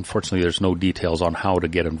 Unfortunately, there's no details on how to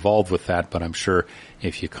get involved with that, but I'm sure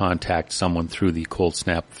if you contact someone through the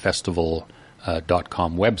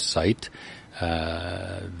coldsnapfestival.com website,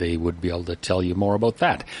 they would be able to tell you more about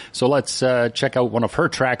that. So let's check out one of her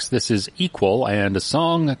tracks. This is Equal and a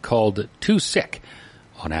song called Too Sick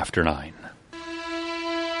on After 9.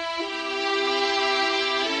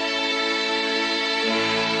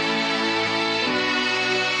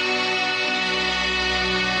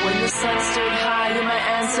 When the sun stood high in my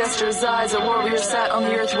ancestors' eyes, a warrior sat on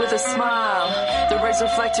the earth with a smile. The rays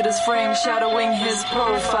reflected his frame, shadowing his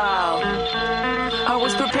profile. I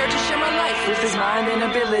was prepared to share my life with his mind and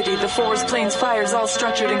ability. The forest, plains, fires, all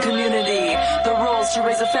structured in community. The roles to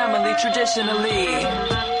raise a family traditionally.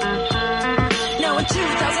 Now in 2004,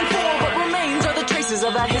 what remains are the traces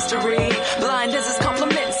of that history. Blind as his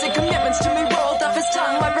compliments and commitments to me rolled off his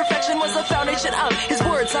tongue. My perfection was the foundation of his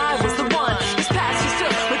words. I was the one. His past was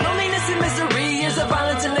filled with loneliness and misery. Years of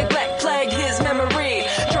violence and neglect plagued his memory.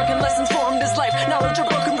 Drunken lessons formed his life. Knowledge of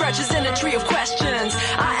broken branches in a tree of questions.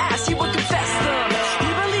 I asked, he would confess them. He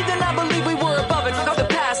believed and I believed we were above it. Forgot the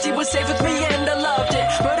past, he was safe with me and I loved it.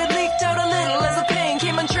 But it leaked out a little as the pain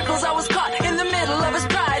came in trickles. I was caught in the middle of his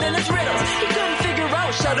pride and his riddles. He couldn't figure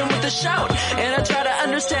out, shut him with a shout. And I tried to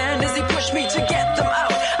understand as he pushed me to get them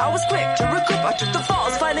out. I was quick to recoup, I took the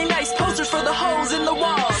falls, finding nice posters for the holes in the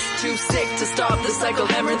walls. Too sick to stop the cycle,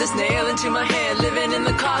 hammer this nail into my head. Living in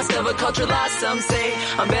the cost of a culture lost, some say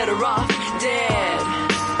I'm better off dead.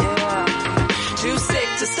 Too sick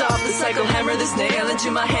to stop the cycle, hammer this nail into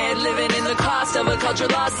my head. Living in the cost of a culture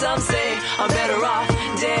lost, some say I'm better off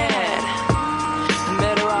dead. I'm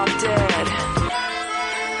better off dead.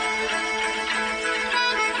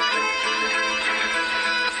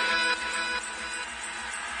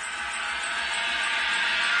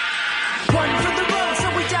 One for the road, so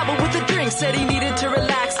we dabbled with the drink. Said he needed to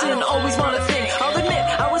relax, didn't always want to think. I'll admit,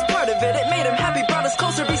 I was part of it, it made him happy, brought us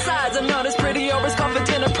closer. Besides, I'm not as pretty or as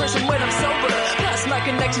confident a person when I'm sober. Plus, my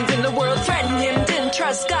connections in the world threatened him. Didn't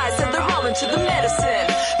trust guys, said they're all into the medicine.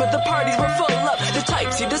 But the parties were full of the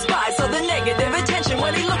types he despised. Saw the negative attention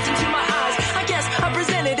when he looked into my eyes. I guess I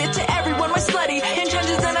presented it to everyone, my slutty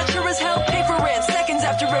intentions, and I sure as hell paid for it. Seconds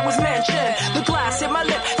after it was mentioned, the glass hit my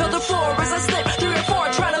lip, felt the floor as I slipped 3 or 4,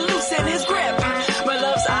 trying to loosen his grip. My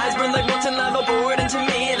love's eyes burned like molten lava, poured into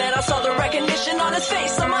me, and then I saw the recognition on his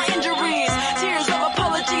face of my injuries. Tears of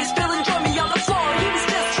apology spilling, joined me on the floor. He was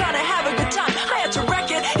just trying to have a good time, I had to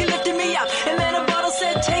wreck it. He lifted me up, and then a bottle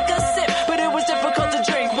said take a sip, but it was difficult to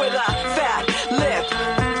drink with a fat lip.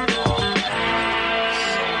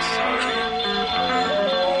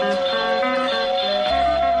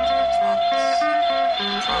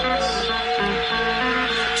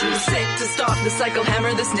 Too sick to stop the cycle,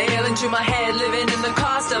 hammer this nail into my head. Living in the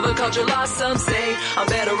cost of a culture lost, some say I'm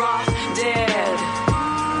better off dead.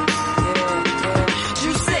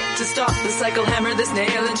 Too sick to stop the cycle, hammer this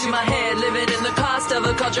nail into my head. Living in the cost of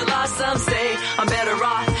a culture lost, some say I'm better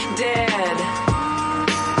off dead.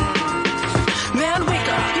 Man, wake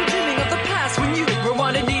up, you're dreaming of the past when you were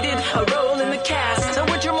wanted, needed a role in the cast. A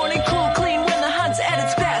winter morning, cool, clean, when the hunt's at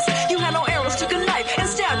its best. You had no arrows, took a knife and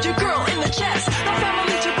stabbed your girl in the chest. No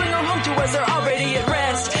family to bring her home to as they're already at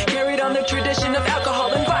rest. Carried on the tradition of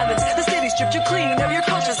alcohol and violence. The city stripped you clean of your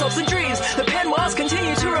culture's hopes and dreams. The pen walls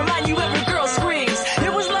continue to remind you every girl screams.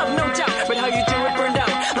 It was love, no doubt, but how you do it burned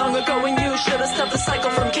out long ago when you should have stopped the cycle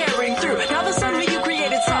from carrying through. Now the son who you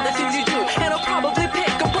created saw the things you do, and he'll probably pick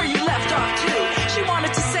up where you left off too. She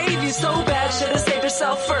wanted to save you so bad, should have saved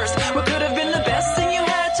herself first. What could have been the best thing you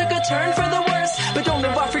had took a turn for the worse. But don't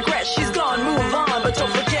live off regret, she's gone, move on, but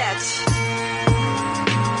don't forget.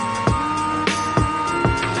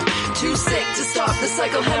 Too sick to stop the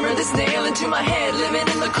cycle, hammer this nail into my head. Living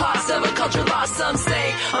in the cost of a culture lost, some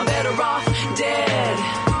say I'm better off dead.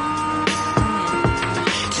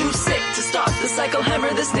 Too sick to stop the cycle,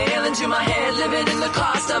 hammer this nail into my head. Living in the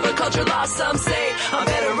cost of a culture lost, some say I'm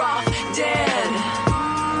better off dead.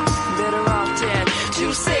 Better off dead.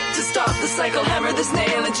 Too sick to stop the cycle, hammer this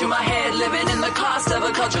nail into my head. Living in the cost of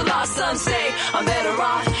a culture lost, some say I'm better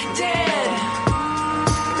off dead.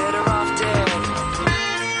 Better off dead.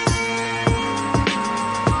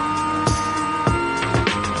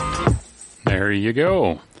 There you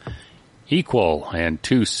go. Equal and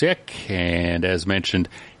Too Sick. And as mentioned,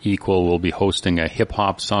 Equal will be hosting a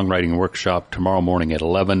hip-hop songwriting workshop tomorrow morning at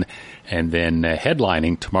 11, and then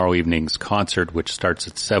headlining tomorrow evening's concert, which starts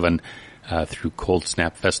at 7 through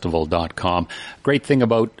coldsnapfestival.com. Great thing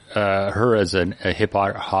about her as a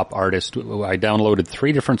hip-hop artist, I downloaded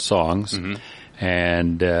 3 different songs,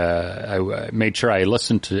 and I made sure I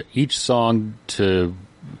listened to each song to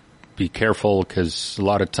be careful, because a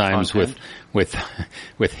lot of times with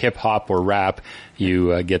hip hop or rap,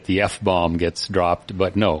 you get the F-bomb gets dropped,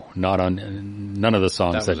 but no, not on none of the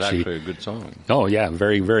songs that she. That was actually a good song. Oh yeah,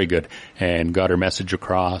 very, very good, and got her message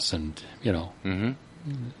across, and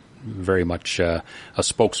very much a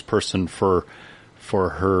spokesperson for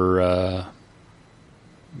her.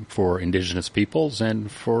 For Indigenous peoples and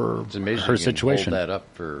for her situation. Hold that up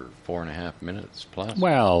for 4.5 minutes plus.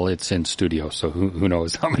 Well, it's in studio, so who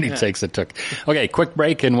knows how many takes it took. Okay, quick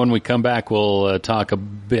break, and when we come back, we'll talk a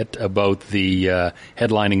bit about the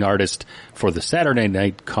headlining artist for the Saturday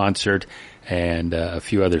night concert. and a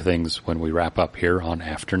few other things when we wrap up here on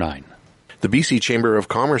After 9. The BC Chamber of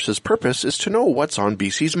Commerce's purpose is to know what's on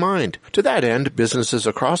BC's mind. To that end, businesses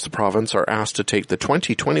across the province are asked to take the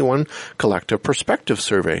 2021 Collective Perspective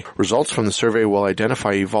Survey. Results from the survey will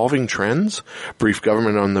identify evolving trends, brief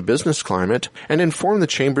government on the business climate, and inform the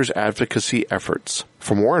Chamber's advocacy efforts.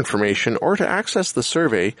 For more information or to access the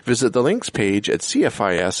survey, visit the links page at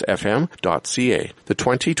cfisfm.ca. The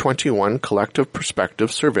 2021 Collective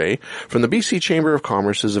Perspective Survey from the BC Chamber of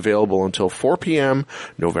Commerce is available until 4 p.m.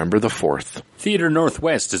 November the 4th. Theatre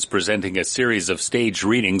Northwest is presenting a series of stage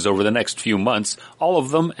readings over the next few months, all of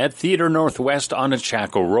them at Theatre Northwest on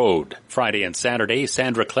Achaco Road. Friday and Saturday,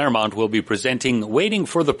 Sandra Claremont will be presenting Waiting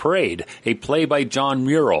for the Parade, a play by John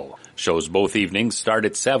Murrell. Shows both evenings start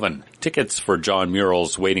at 7. Tickets for John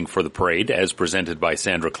Murrell's Waiting for the Parade, as presented by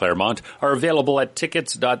Sandra Claremont, are available at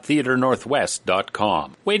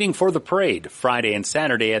tickets.theatrenorthwest.com. Waiting for the Parade, Friday and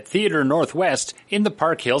Saturday at Theatre Northwest in the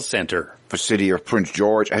Park Hill Centre. The City of Prince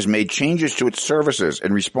George has made changes to its services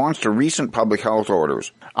in response to recent public health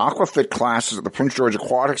orders. Aquafit classes at the Prince George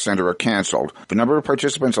Aquatic Centre are cancelled. The number of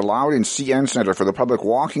participants allowed in CN Centre for the public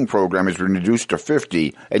walking program has been reduced to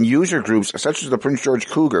 50, and user groups such as the Prince George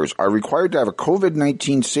Cougars are required to have a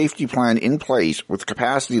COVID-19 safety plan in place with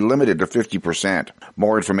capacity limited to 50%.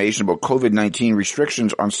 More information about COVID-19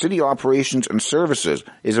 restrictions on city operations and services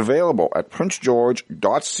is available at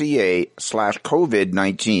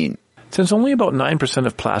princegeorge.ca/COVID-19. Since only about 9%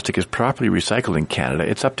 of plastic is properly recycled in Canada,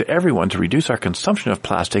 it's up to everyone to reduce our consumption of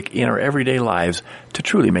plastic in our everyday lives to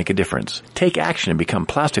truly make a difference. Take action and become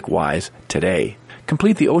plastic-wise today.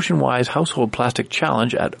 Complete the OceanWise Household Plastic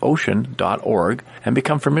Challenge at ocean.org and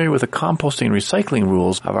become familiar with the composting and recycling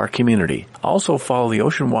rules of our community. Also follow the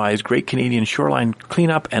OceanWise Great Canadian Shoreline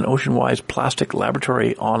Cleanup and OceanWise Plastic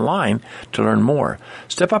Laboratory online to learn more.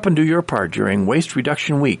 Step up and do your part during Waste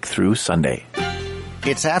Reduction Week through Sunday.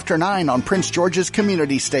 It's After 9 on Prince George's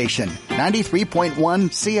Community Station, 93.1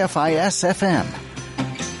 CFIS FM.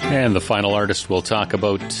 And the final artist we'll talk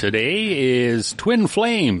about today is Twin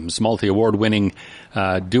Flames, multi-award-winning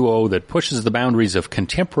duo that pushes the boundaries of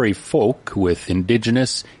contemporary folk with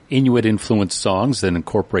Indigenous, Inuit-influenced songs that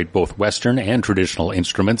incorporate both Western and traditional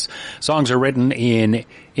instruments. Songs are written in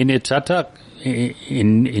Inuktitut.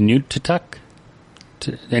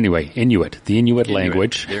 Anyway, Inuit, the Inuit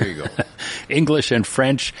language. There you go. English and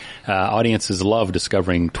French. Audiences love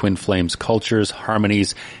discovering Twin Flames' cultures,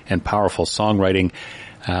 harmonies, and powerful songwriting.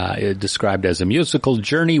 Described as a musical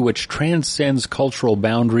journey which transcends cultural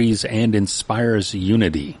boundaries and inspires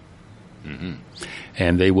unity. Mm-hmm.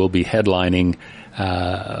 And they will be headlining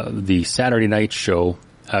the Saturday night show.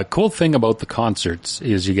 Cool thing about the concerts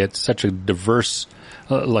is you get such a diverse,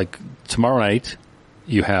 like tomorrow night,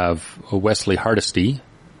 you have Wesley Hardesty,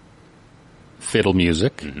 fiddle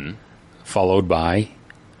music, mm-hmm. followed by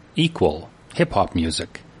equal hip-hop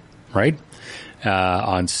music, right?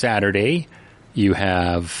 On Saturday, you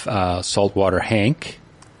have Saltwater Hank,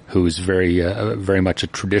 who's very much a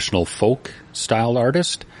traditional folk-style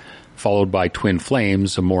artist, followed by Twin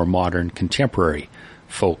Flames, a more modern, contemporary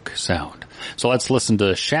folk sound. So let's listen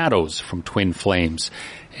to Shadows from Twin Flames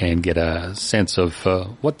and get a sense of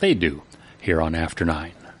what they do here on After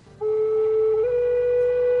 9.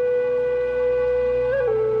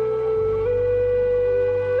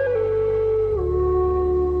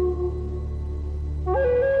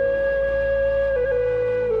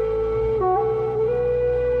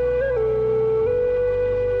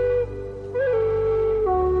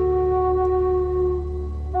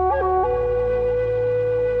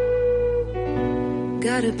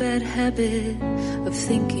 Got a bad habit of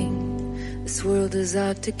thinking this world is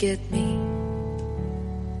out to get me.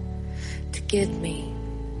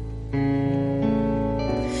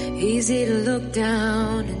 Easy to look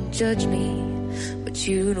down and judge me, but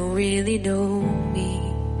you don't really know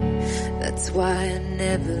me. That's why I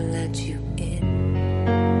never let you in.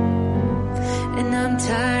 And I'm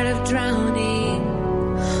tired of drowning,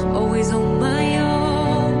 always on my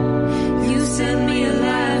own. You send me a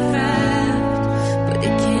life raft, but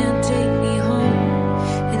it can't take me home.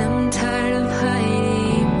 And I'm tired of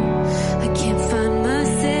hiding, I can't find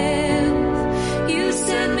myself. You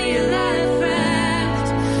send me a life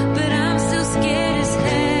raft, but I'm still scared as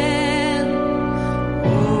hell.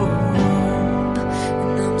 Oh,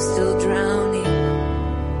 and I'm still drowning.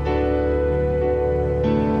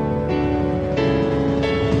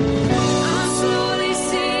 I'm slowly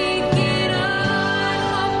sinking on,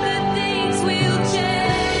 hope that things will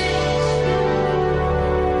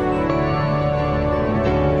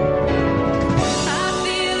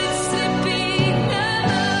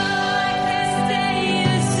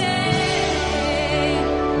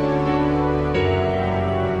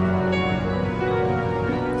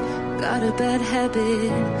got a bad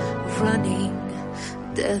habit of running.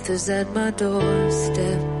 Death is at my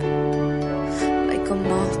doorstep, like a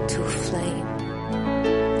moth to flame.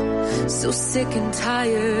 So sick and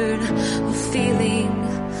tired of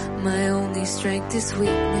feeling my only strength is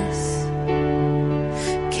weakness.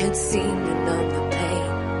 Can't seem to numb the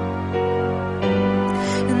pain.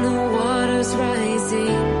 And the water's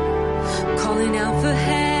rising, calling out for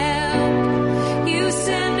help. You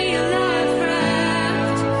send me a life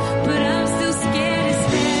raft, but I'm still scared as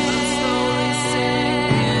hell.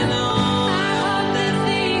 I hope that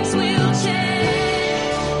things will change.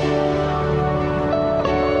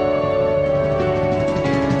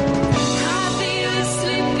 I feel it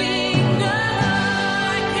slipping, no,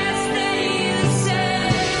 I can't stay the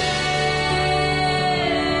same.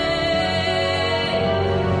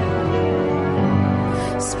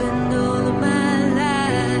 Spend all of my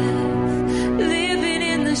life living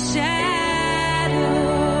in the shadows.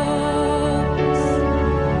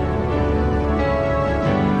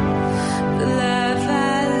 The life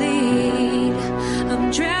I lead,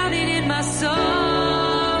 I'm drowning in my sorrows.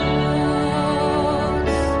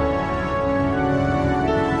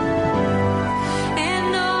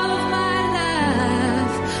 And all of my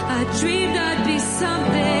life, I dreamed I'd be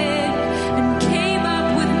something and came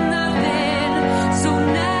up with nothing. So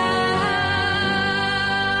now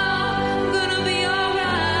I'm gonna be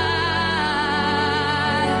alright.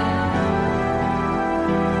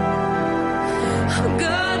 I'm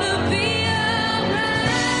gonna be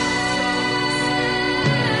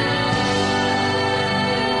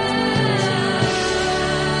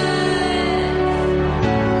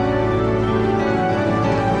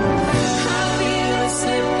I feel it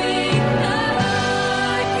slipping, no,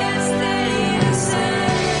 I can't stay the same.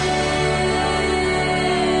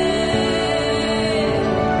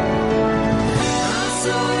 I'm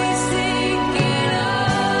slowly sinking, oh,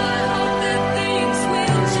 I hope that things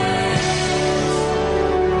will change.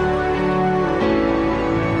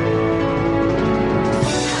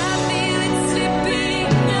 I feel it slipping,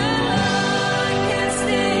 no, I can't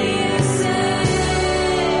stay the same.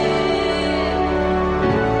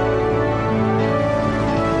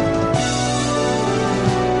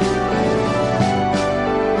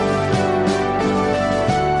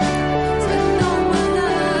 Spend all my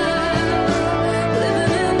life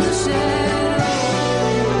living in the shadows.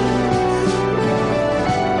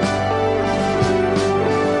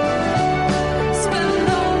 Spend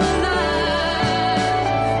all my life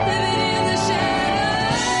living in the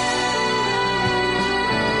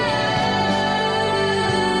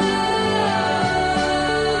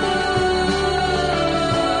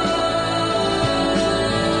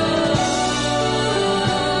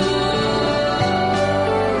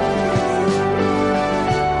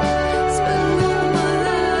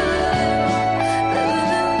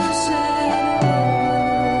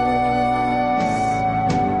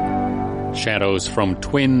Shadows from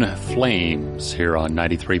Twin Flames here on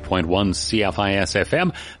 93.1 CFIS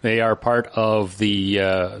FM. They are part of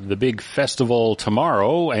the big festival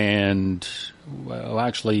tomorrow, and well,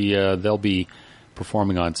 actually they'll be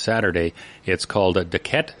performing on Saturday. It's called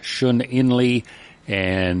Daket Shun Inli,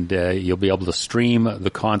 and you'll be able to stream the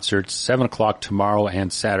concerts 7 o'clock tomorrow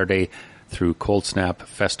and Saturday through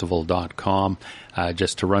coldsnapfestival.com.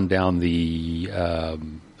 Just to run down the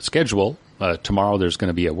schedule, tomorrow there's going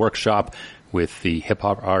to be a workshop with the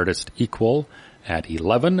hip-hop artist Equal at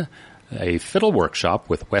 11, a fiddle workshop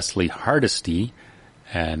with Wesley Hardesty,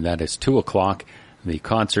 and that is 2 o'clock. The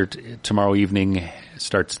concert tomorrow evening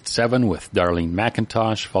starts at 7 with Darlene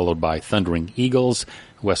McIntosh, followed by Thundering Eagles,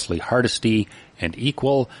 Wesley Hardesty, and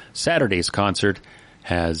Equal. Saturday's concert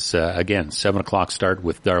has, again, 7 o'clock start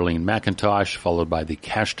with Darlene McIntosh, followed by the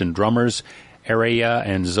Cashton Drummers, Area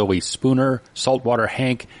and Zoe Spooner, Saltwater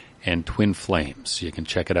Hank, and Twin Flames. You can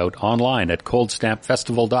check it out online at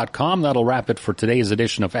coldsnapfestival.com. That'll wrap it for today's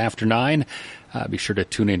edition of After 9. Be sure to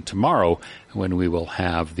tune in tomorrow when we will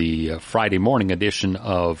have the Friday morning edition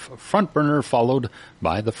of Front Burner, followed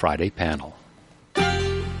by the Friday panel.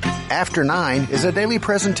 After 9 is a daily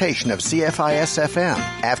presentation of CFIS FM.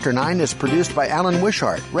 After 9 is produced by Alan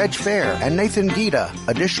Wishart, Reg Fair, and Nathan Gita.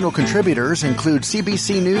 Additional contributors include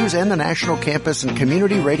CBC News and the National Campus and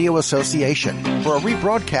Community Radio Association. For a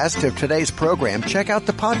rebroadcast of today's program, check out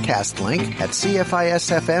the podcast link at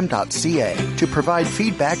cfisfm.ca. To provide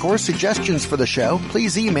feedback or suggestions for the show,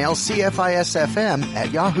 please email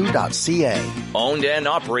cfisfm@yahoo.ca. Owned and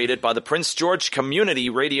operated by the Prince George Community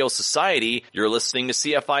Radio Society, you're listening to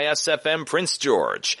CFIS FM Prince George.